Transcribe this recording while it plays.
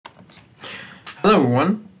Hello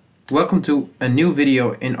everyone, welcome to a new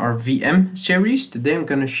video in our VM series. Today I'm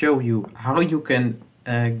going to show you how you can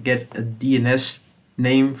get a DNS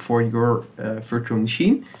name for your virtual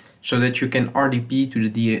machine so that you can RDP to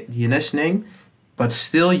the DNS name but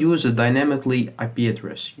still use a dynamically IP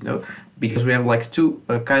address, because we have like two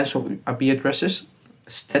kinds of IP addresses: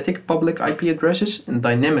 static public IP addresses and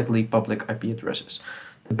dynamically public IP addresses.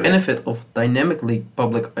 The benefit of dynamically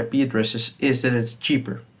public IP addresses is that it's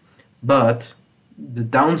cheaper, but the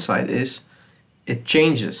downside is it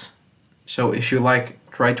changes. So if you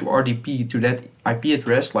try to RDP to that IP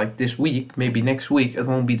address like this week, maybe next week it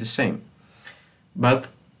won't be the same. But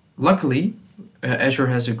luckily Azure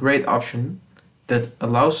has a great option that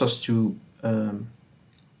allows us to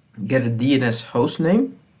get a DNS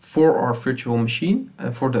hostname for our virtual machine,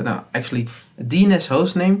 a DNS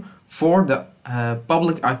hostname for the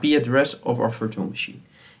public IP address of our virtual machine.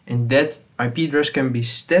 And that IP address can be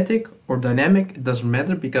static or dynamic, it doesn't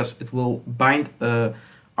matter, because it will bind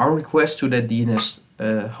our request to that DNS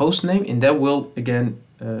hostname, and that will, again,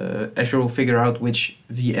 Azure will figure out which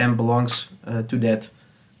VM belongs to that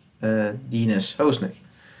DNS hostname.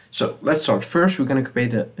 So let's start. First, we're going to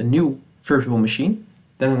create a new virtual machine.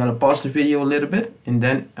 Then I'm going to pause the video a little bit, and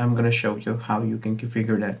then I'm going to show you how you can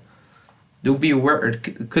configure that. Do be aware it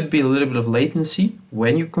could be a little bit of latency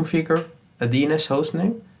when you configure a DNS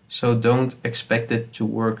hostname. So don't expect it to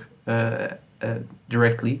work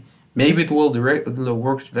directly. Maybe it will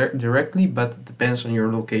work directly, but it depends on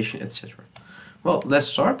your location, etc. Well, let's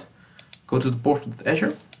start. Go to the portal of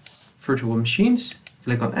Azure, virtual machines,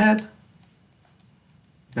 click on add. I'm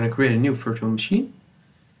going to create a new virtual machine.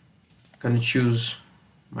 I'm going to choose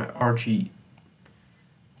my RG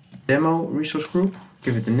demo resource group,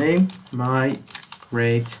 give it the name, my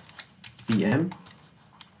great VM.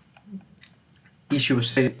 Issue will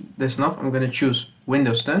say that's enough. I'm going to choose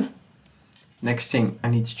Windows 10. Next thing, I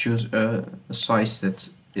need to choose a size that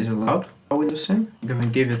is allowed by Windows 10. I'm going to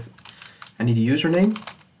give it, I need a username.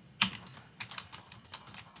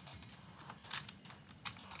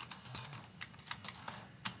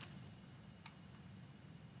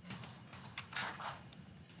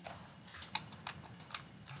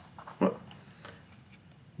 Well,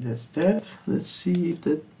 that's that. Let's see if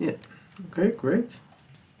that, yeah. Okay, great.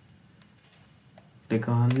 Click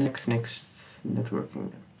on next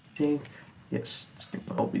networking. I think yes, it's going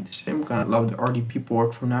to all be the same. I'm gonna allow the RDP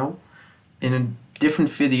port for now. In a different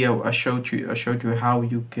video, I showed you how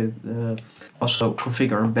you could also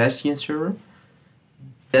configure a Bastion server.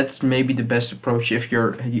 That's maybe the best approach if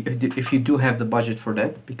you do have the budget for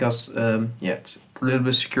that, because yeah, it's a little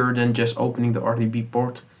bit secure than just opening the RDP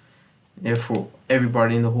port. For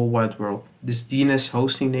everybody in the whole wide world, this DNS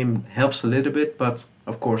hosting name helps a little bit, but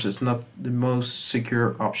of course it's not the most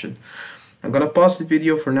secure option. I'm gonna pause the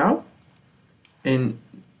video for now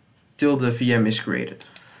until the VM is created.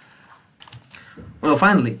 Well,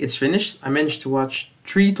 finally it's finished. I managed to watch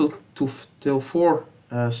 3 till 4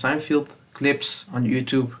 Seinfeld clips on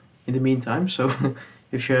YouTube in the meantime. So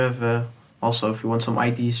if you have if you want some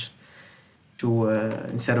IDs to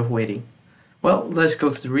instead of waiting. Well, let's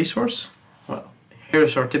go to the resource. Well,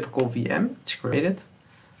 here's our typical VM. It's created.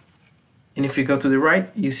 And if you go to the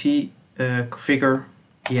right, you see configure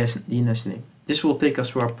DNS name. This will take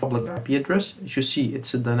us to our public IP address. As you see,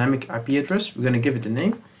 it's a dynamic IP address. We're going to give it a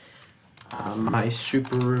name. My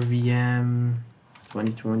super VM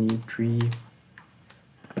 2023.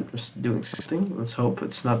 I'm just doing something. Let's hope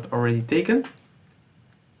it's not already taken.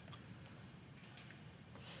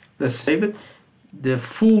 Let's save it. The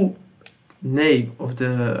full name of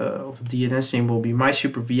the DNS name will be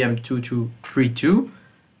mysupervm2232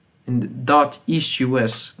 and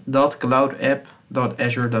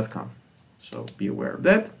 .eastus.cloudapp.azure.com. So be aware of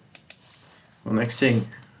that. Well, next thing,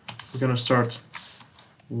 we're gonna start.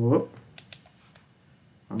 Whoop!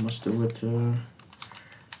 I must do it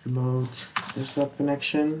remote desktop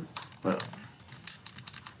connection. Well,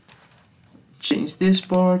 change this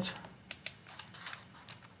part.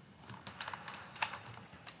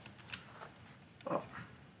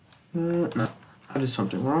 No, I did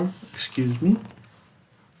something wrong. Excuse me.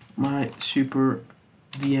 My super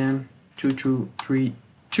VM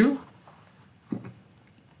 2232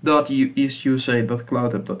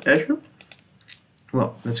 .eastusa.cloudapp.azure.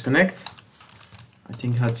 Well, let's connect. I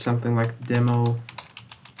think I had something like demo.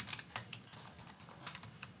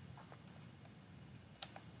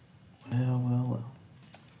 Well.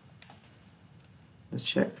 Let's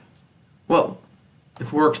check. Well,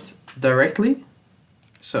 it worked directly.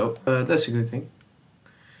 So that's a good thing.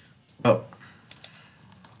 Well,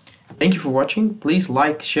 thank you for watching. Please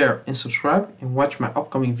like, share and subscribe and watch my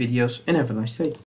upcoming videos, and have a nice day.